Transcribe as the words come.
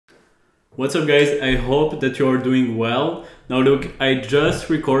What's up guys, I hope that you are doing well. Now look, I just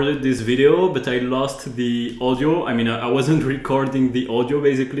recorded this video but I lost the audio. I wasn't recording the audio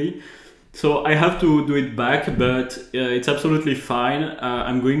basically. So I have to do it back, but it's absolutely fine.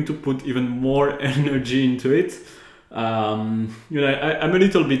 I'm going to put even more energy into it. I'm a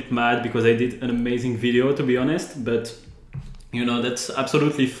little bit mad because I did an amazing video, to be honest, but that's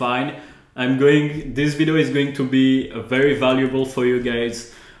absolutely fine. This video is going to be very valuable for you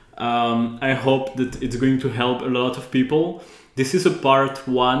guys. I hope that it's going to help a lot of people. This is a part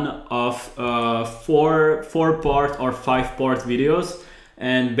one of four-part or five-part videos.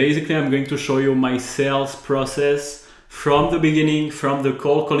 And basically I'm going to show you my sales process from the beginning, from the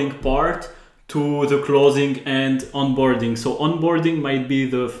cold calling part to the closing and onboarding. So onboarding might be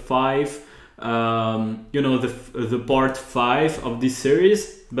the the part 5 of this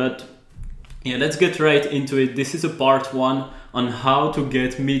series, but yeah, let's get right into it. This is a part 1 on how to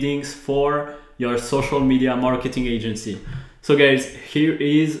get meetings for your social media marketing agency. So guys, here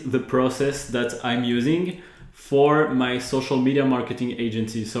is the process that I'm using for my social media marketing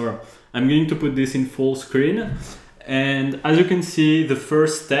agency. So I'm going to put this in full screen. And as you can see, the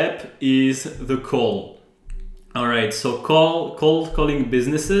first step is the call. All right, so cold calling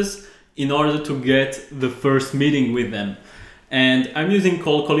businesses in order to get the first meeting with them. And I'm using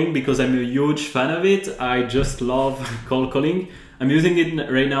cold calling because I'm a huge fan of it. I just love cold calling. I'm using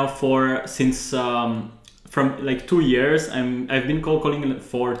it right now from like 2 years. I've been cold calling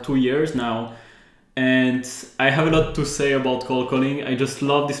for 2 years now. And I have a lot to say about cold calling. I just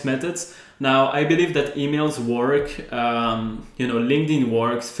love these methods. Now, I believe that emails work, LinkedIn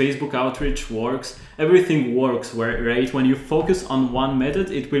works, Facebook outreach works, everything works, right? When you focus on one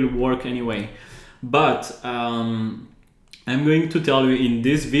method, it will work anyway. But I'm going to tell you in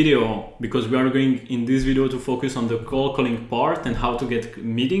this video, because we are going in this video to focus on the cold calling part and how to get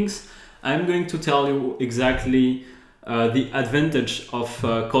meetings, I'm going to tell you exactly the advantage of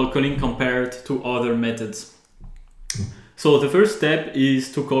cold calling compared to other methods. So the first step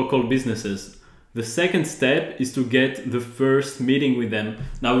is to cold call businesses. The second step is to get the first meeting with them.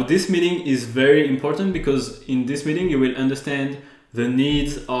 Now this meeting is very important because in this meeting you will understand the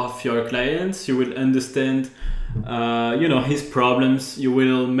needs of your clients, you will understand his problems, you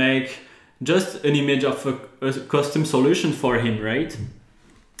will make just an image of a custom solution for him, right?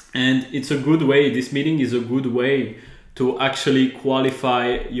 And it's a good way, this meeting is a good way to actually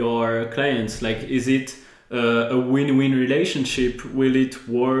qualify your clients. Like, is it a win-win relationship? Will it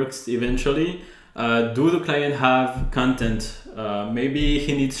work eventually? Do the client have content? Maybe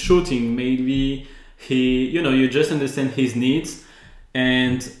he needs shooting, maybe you just understand his needs.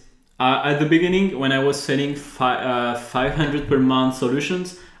 And at the beginning, when I was selling 500 per month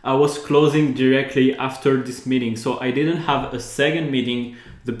solutions, I was closing directly after this meeting. So I didn't have a second meeting,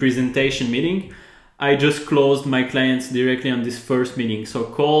 the presentation meeting. I just closed my clients directly on this first meeting. So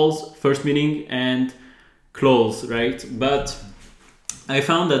calls, first meeting, and close, right? But I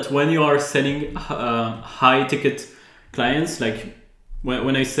found that when you are selling high ticket clients, like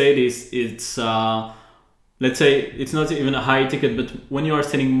when I say this, it's let's say it's not even a high ticket, but when you are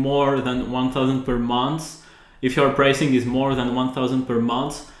selling more than 1,000 per month, if your pricing is more than 1,000 per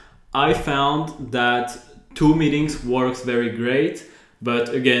month, I found that 2 meetings works very great. But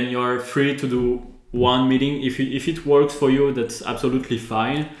again, you're free to do 1 meeting. If it works for you, that's absolutely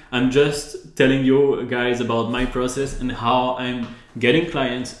fine. I'm just telling you guys about my process and how I'm getting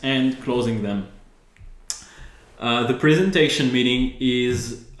clients and closing them. The presentation meeting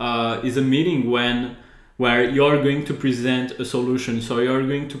is a meeting where you're going to present a solution. So you're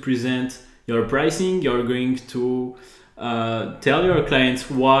going to present your pricing, you're going to tell your clients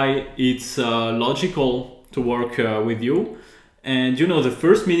why it's logical to work with you. And the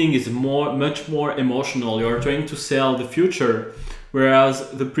first meeting is much more emotional. You're trying to sell the future, whereas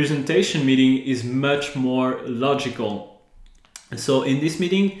the presentation meeting is much more logical. So in this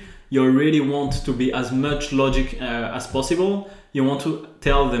meeting, you really want to be as much logic as possible. You want to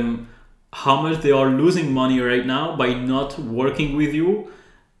tell them how much they are losing money right now by not working with you,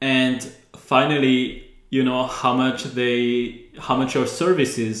 and finally, how much your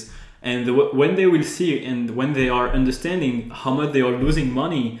service is. And when they will see and when they are understanding how much they are losing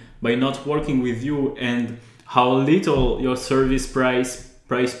money by not working with you and how little your service price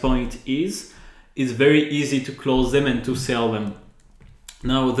point is, it's very easy to close them and to sell them.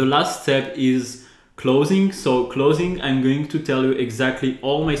 Now the last step is closing. So closing, I'm going to tell you exactly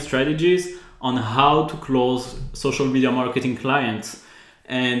all my strategies on how to close social media marketing clients,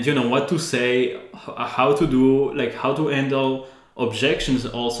 and what to say, how to do, like how to handle objections.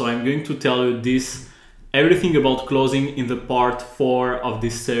 Also, I'm going to tell you everything about closing in the part 4 of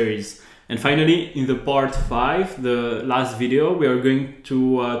this series. And finally, in the part 5, the last video, we are going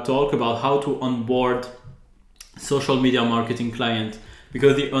to talk about how to onboard social media marketing client,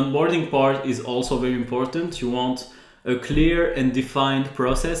 because the onboarding part is also very important. You want a clear and defined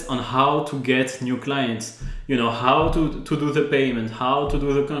process on how to get new clients, you know, how to do the payment, how to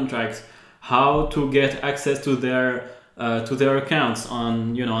do the contracts, how to get access to their accounts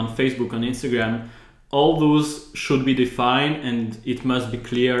on, you know, on Facebook, on Instagram. All those should be defined and it must be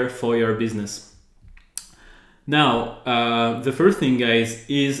clear for your business. Now, the first thing, guys,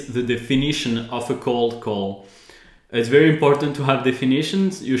 is the definition of a cold call. It's very important to have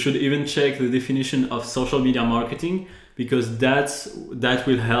definitions. You should even check the definition of social media marketing, because that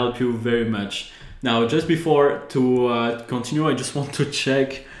will help you very much. Now, just before to continue, I just want to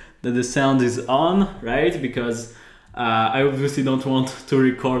check that the sound is on, right? Because I obviously don't want to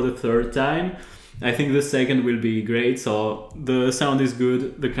record a third time. I think the second will be great. So the sound is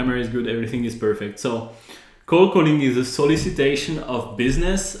good, the camera is good, everything is perfect. So cold calling is a solicitation of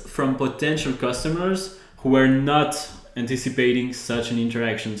business from potential customers who are not anticipating such an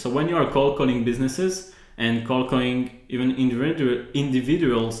interaction. So when you are cold calling businesses and cold calling even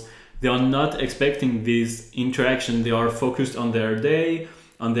individuals, they are not expecting this interaction. They are focused on their day,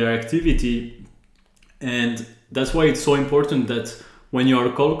 on their activity. And that's why it's so important that when you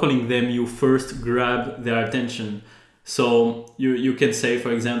are cold calling them, you first grab their attention. So you can say,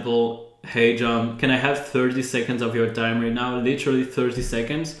 for example, hey John, can I have 30 seconds of your time right now? Literally 30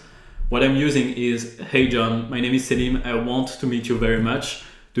 seconds. What I'm using is, hey John, my name is Selim. I want to meet you very much.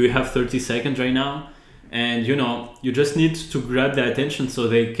 Do you have 30 seconds right now? And you know, you just need to grab their attention so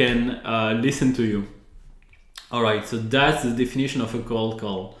they can listen to you. All right, so that's the definition of a cold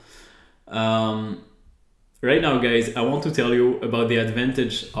call. Right now, guys, I want to tell you about the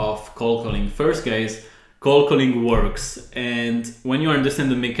advantage of cold calling. First, guys, cold calling works. And when you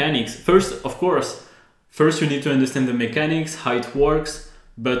understand the mechanics, first you need to understand the mechanics, how it works,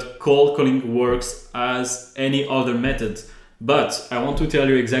 but cold calling works as any other method. But I want to tell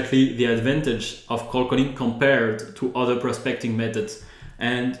you exactly the advantage of cold calling compared to other prospecting methods.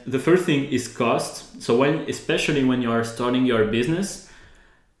 And the first thing is cost. So especially when you are starting your business,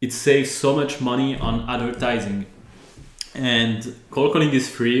 it saves so much money on advertising. And cold calling is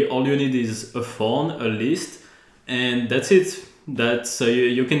free. All you need is a phone, a list, and that's it.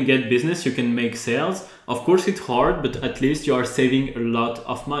 You can get business, you can make sales. Of course it's hard, but at least you are saving a lot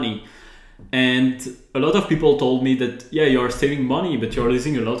of money. And a lot of people told me that, yeah, you are saving money, but you're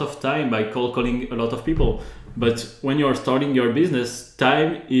losing a lot of time by cold calling a lot of people. But when you're starting your business,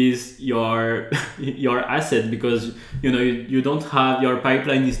 time is your asset, because you know you don't have, your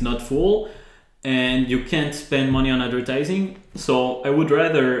pipeline is not full and you can't spend money on advertising. So I would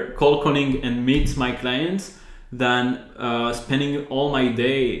rather cold calling and meet my clients than spending all my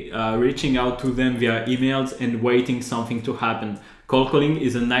day reaching out to them via emails and waiting something to happen. Cold calling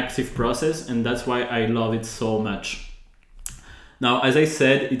is an active process, and that's why I love it so much. Now, as I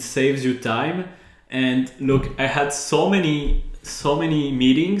said, it saves you time. And look, I had so many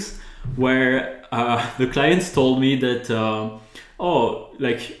meetings where the clients told me that, oh,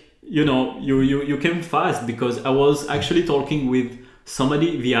 like, you know, you came fast, because I was actually talking with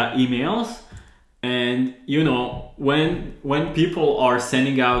somebody via emails. And you know, when people are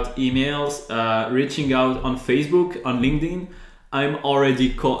sending out emails, reaching out on Facebook, on LinkedIn, I'm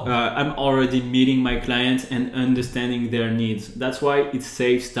already meeting my clients and understanding their needs. That's why it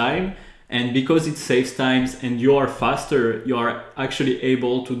saves time. And because it saves time and you are faster, you are actually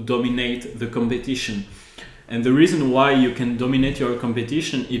able to dominate the competition. And the reason why you can dominate your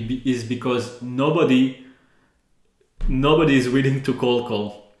competition is because nobody is willing to cold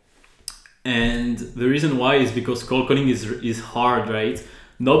call. And the reason why is because cold calling is hard, right?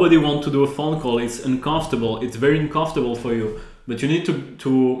 Nobody wants to do a phone call. It's uncomfortable. It's very uncomfortable for you. But you need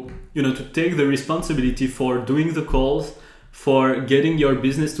to take the responsibility for doing the calls, for getting your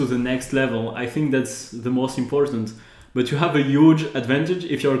business to the next level. I think that's the most important. But you have a huge advantage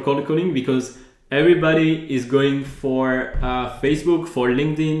if you're cold calling, because everybody is going for Facebook, for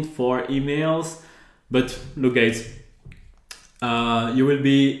LinkedIn, for emails. But look, guys, you will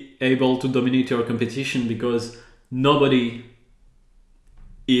be able to dominate your competition because nobody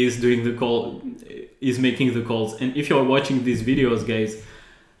is doing the call, is making the calls. And if you're watching these videos, guys,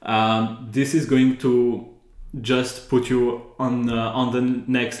 this is going to just put you on the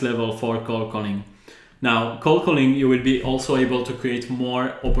next level for cold calling. Now, cold calling, you will be also able to create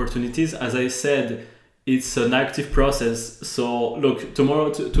more opportunities. As I said, it's an active process. So look,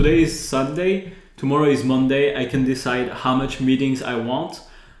 today is Sunday, tomorrow is Monday. I can decide how much meetings I want.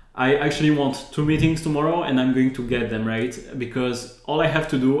 I actually want 2 meetings tomorrow and I'm going to get them, right? Because all I have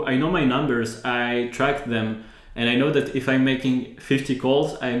to do, I know my numbers, I track them, and I know that if I'm making 50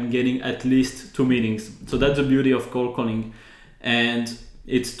 calls, I'm getting at least 2 meetings. So that's the beauty of cold calling. And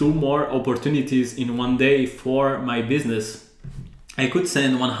it's 2 more opportunities in one day for my business. I could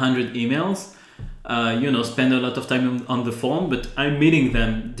send 100 emails, spend a lot of time on the phone, but I'm meeting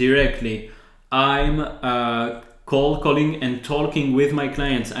them directly. I'm cold calling and talking with my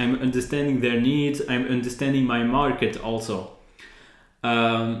clients. I'm understanding their needs. I'm understanding my market also.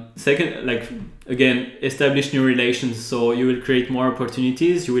 Second, again, establish new relations. So you will create more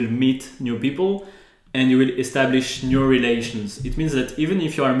opportunities, you will meet new people, and you will establish new relations. It means that even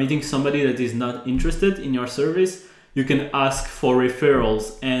if you are meeting somebody that is not interested in your service, you can ask for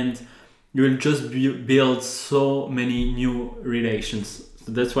referrals and you will just build so many new relations.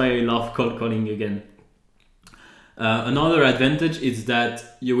 So that's why I love cold calling again. Another advantage is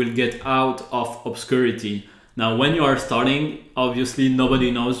that you will get out of obscurity. Now, when you are starting, obviously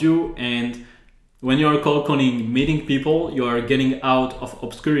nobody knows you, and when you are cold calling, meeting people, you are getting out of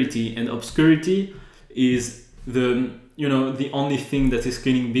obscurity, and obscurity is the only thing that is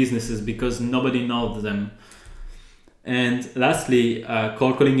killing businesses because nobody knows them. And lastly,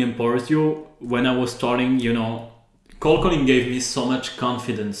 cold calling empowers you. When I was starting, cold calling gave me so much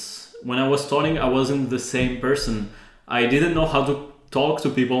confidence. When I was starting, I wasn't the same person. I didn't know how to talk to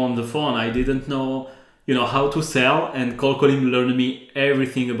people on the phone. I didn't know, how to sell, and cold calling learned me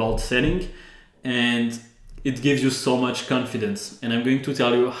everything about selling, and it gives you so much confidence. And I'm going to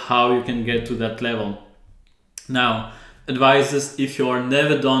tell you how you can get to that level. Now, advices, if you are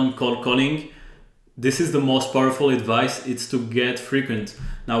never done cold calling, this is the most powerful advice. It's to get frequent.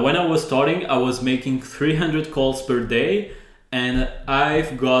 Now, when I was starting, I was making 300 calls per day, and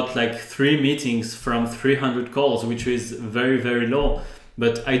I've got 3 meetings from 300 calls, which is very, very low.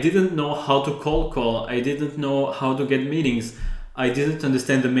 But I didn't know how to cold call. I didn't know how to get meetings. I didn't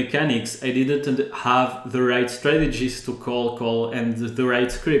understand the mechanics. I didn't have the right strategies to cold call and the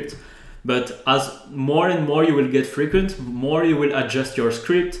right script. But as more and more you will get frequent, more you will adjust your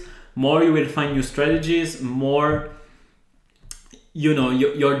script, more you will find new strategies, more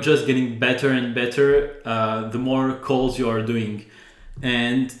you're just getting better and better the more calls you are doing.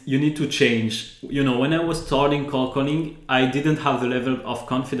 And you need to change. When I was starting cold calling, I didn't have the level of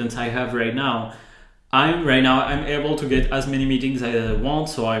confidence I have right now. I'm able to get as many meetings as I want,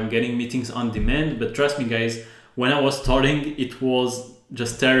 so I'm getting meetings on demand. But trust me, guys, when I was starting, it was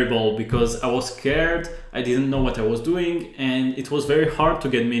just terrible because I was scared. I didn't know what I was doing, and it was very hard to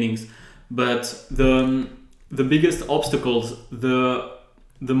get meetings. But the biggest obstacles, the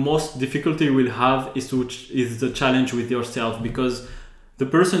most difficulty you will have is the challenge with yourself, because the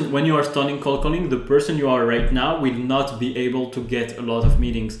person, when you are starting cold calling, the person you are right now will not be able to get a lot of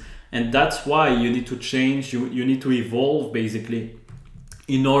meetings. And that's why you need to change, you need to evolve basically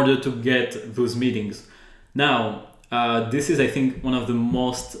in order to get those meetings. Now, this is, I think, one of the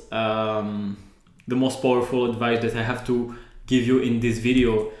most powerful advice that I have to give you in this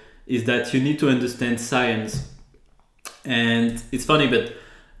video, is that you need to understand science. And it's funny, but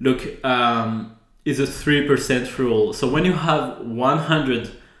look, it's a 3% rule. So when you have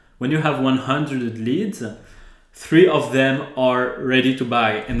 100 leads, 3 of them are ready to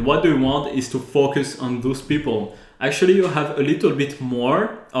buy. And what we want is to focus on those people. Actually, you have a little bit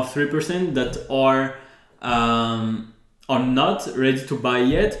more of 3% that are not ready to buy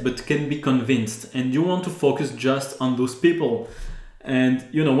yet, but can be convinced. And you want to focus just on those people. And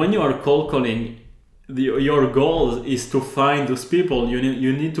when you are cold calling, your goal is to find those people.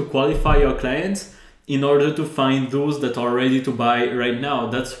 You need to qualify your clients in order to find those that are ready to buy right now.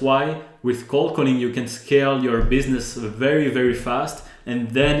 That's why with cold calling you can scale your business very, very fast, and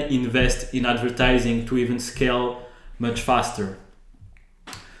then invest in advertising to even scale much faster.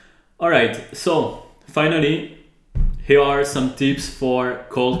 All right, so finally, here are some tips for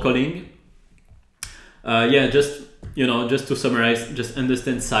cold calling. Just to summarize, just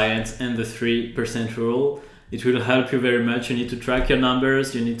understand science and the 3% rule. It will help you very much. You need to track your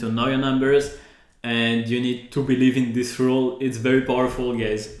numbers, you need to know your numbers, and you need to believe in this rule. It's very powerful,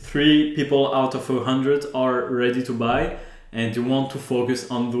 guys. 3 people out of 100 are ready to buy, and you want to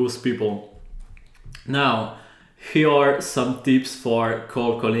focus on those people. Now, here are some tips for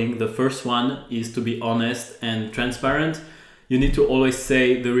cold calling. The first one is to be honest and transparent. You need to always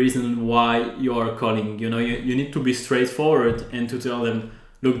say the reason why you are calling. You need to be straightforward and to tell them,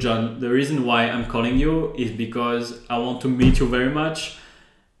 look, John, the reason why I'm calling you is because I want to meet you very much.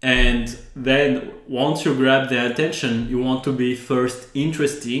 And then once you grab their attention, you want to be first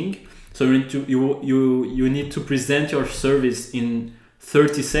interesting. So you need to present your service in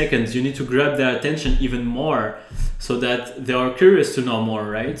 30 seconds. You need to grab their attention even more so that they are curious to know more,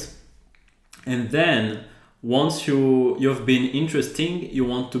 right? And then once you've been interesting, you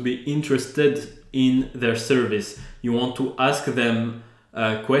want to be interested in their service. You want to ask them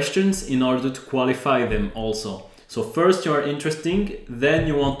questions in order to qualify them also. So first you are interesting, then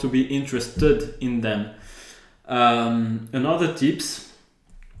you want to be interested in them. Another tips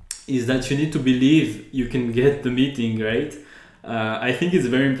is that you need to believe you can get the meeting, right? I think it's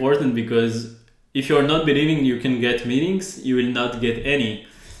very important, because if you're not believing you can get meetings, you will not get any.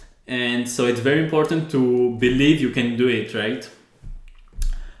 And so it's very important to believe you can do it, right?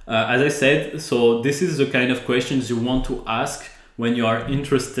 As I said, so this is the kind of questions you want to ask when you are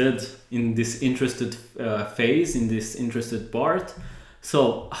interested in this interested phase, in this interested part.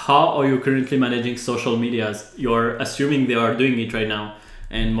 So how are you currently managing social medias? You're assuming they are doing it right now.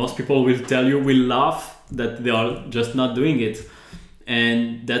 And most people will tell you, will laugh that they are just not doing it.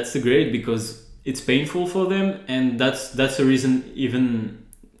 And that's great, because it's painful for them. And that's a reason, even,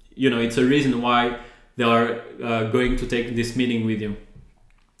 you know, it's a reason why they are going to take this meeting with you.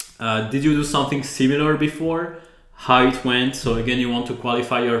 Did you do something similar before? How it went? So again, you want to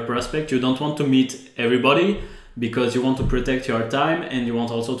qualify your prospect. You don't want to meet everybody, because you want to protect your time, and you want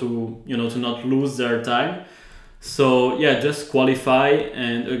also to, you know, to not lose their time. So yeah, just qualify,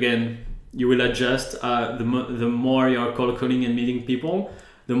 and again, you will adjust. The more you are cold calling and meeting people,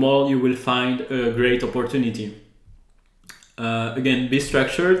 the more you will find a great opportunity. Again, be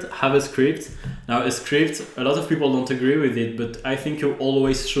structured, have a script. Now a script, a lot of people don't agree with it, but I think you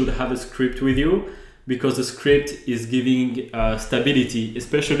always should have a script with you, because the script is giving stability,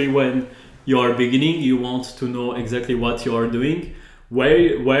 especially when you are beginning. You want to know exactly what you are doing,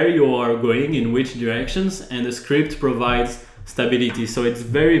 where you are going, in which directions, and the script provides stability. So it's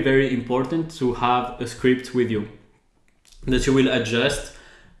very, very important to have a script with you that you will adjust,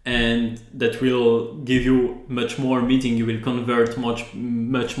 and that will give you much more meeting. You will convert much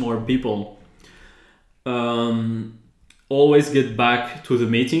more people. Always get back to the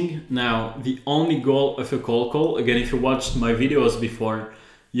meeting. Now, the only goal of a cold call, again, if you watched my videos before,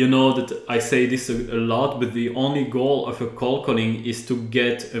 you know that I say this a lot, but the only goal of a cold calling is to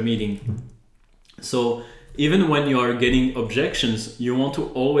get a meeting. So even when you are getting objections, you want to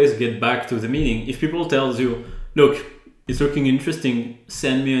always get back to the meeting. If people tells you, look, it's looking interesting,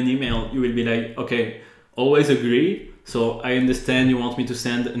 send me an email, you will be like, okay, always agree. So I understand you want me to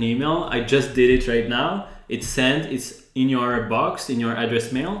send an email. I just did it right now. It's sent, it's in your box, in your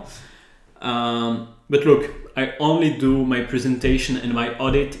address mail. But look, I only do my presentation and my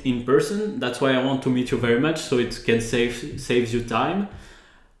audit in person. That's why I want to meet you very much, so it can saves you time.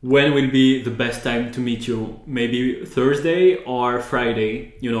 When will be the best time to meet you? Maybe Thursday or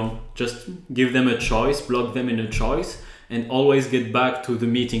Friday, you know, just give them a choice, block them in a choice, and always get back to the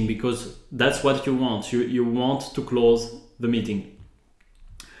meeting, because that's what you want. You want to close the meeting.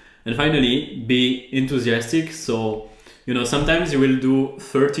 And finally, be enthusiastic. So, you know, sometimes you will do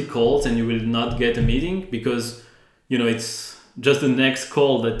 30 calls and you will not get a meeting, because, you know, it's just the next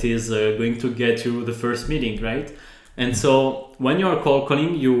call that is going to get you the first meeting, right? And so when you are cold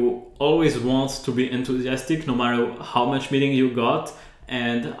calling, you always want to be enthusiastic, no matter how much meeting you got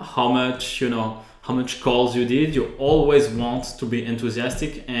and how much, you know, how much calls you did. You always want to be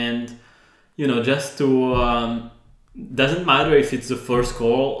enthusiastic, and, you know, just to, doesn't matter if it's the first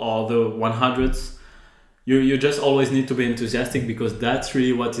call or the 100th, you just always need to be enthusiastic, because that's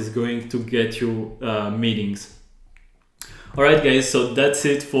really what is going to get you meetings. Alright guys, so that's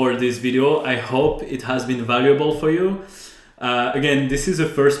it for this video. I hope it has been valuable for you. Again, this is the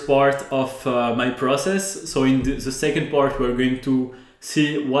first part of my process. So in the second part, we're going to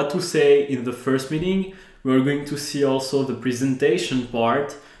see what to say in the first meeting. We're going to see also the presentation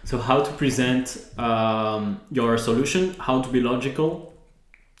part. So how to present your solution, how to be logical,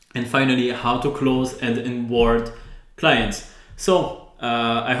 and finally how to close and onboard clients. So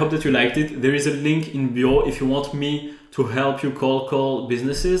I hope that you liked it. There is a link in bio if you want me to help you cold call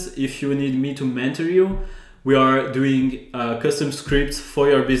businesses. If you need me to mentor you, we are doing custom scripts for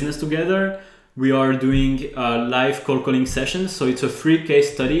your business together. We are doing live cold calling sessions. So it's a free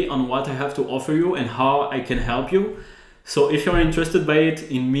case study on what I have to offer you and how I can help you. So if you're interested by it,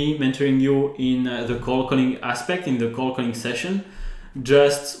 in me mentoring you in the cold calling aspect, in the cold calling session,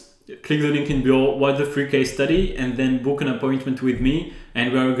 just click the link in below, watch the free case study, and then book an appointment with me,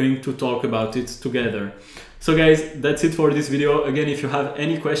 and we are going to talk about it together. So guys, that's it for this video. Again, if you have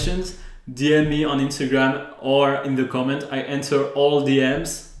any questions, DM me on Instagram or in the comment. I answer all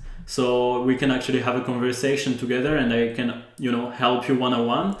DMs, so we can actually have a conversation together, and I can, you know, help you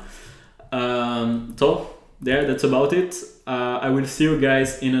one-on-one. So there, that's about it. I will see you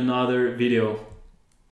guys in another video.